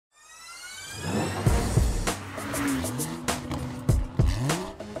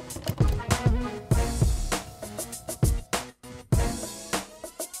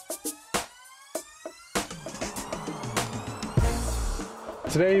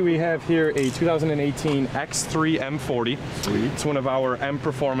today we have here a 2018 X3 M40. Sweet. It's one of our M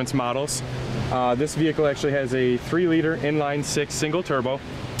Performance models. This vehicle actually has a 3-liter inline-6 single turbo.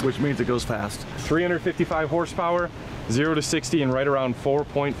 Which means it goes fast. 355 horsepower, 0 to 60 in right around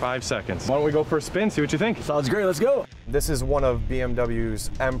 4.5 seconds. Why don't we go for a spin, see what you think? Sounds great, let's go. This is one of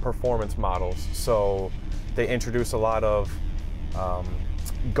BMW's M Performance models, so they introduce a lot of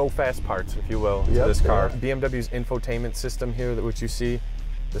go fast parts, if you will, to this car. BMW's infotainment system here, which you see,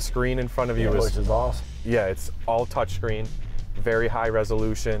 the screen in front of you which is awesome. Yeah, it's all touchscreen, very high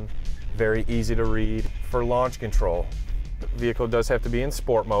resolution, very easy to read. For launch control, the vehicle does have to be in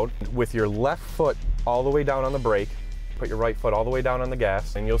sport mode. With your left foot all the way down on the brake, put your right foot all the way down on the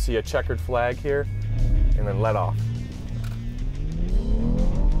gas, and you'll see a checkered flag here, and then let off.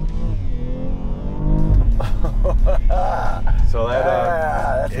 So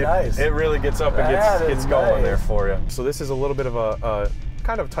that's nice. It really gets up and gets going there for you. So this is a little bit of a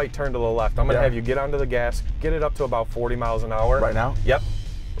kind of tight turn to the left. I'm gonna have you get onto the gas, get it up to about 40 miles an hour. Right now? Yep,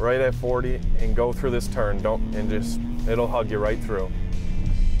 right at 40, and go through this turn. It'll hug you right through.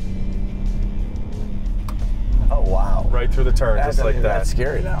 Oh wow! Right through the turn, just like that. That's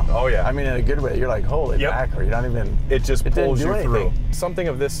scary now. Oh yeah. I mean, in a good way. You're like, holy mackerel! You're not even. It just pulls you through. Something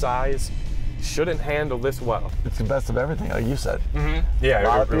of this size shouldn't handle this well. It's the best of everything, like you said. Yeah, a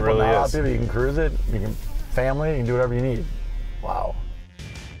lot of people, really a lot is. of people, you can cruise it, you can family, you can do whatever you need. Wow.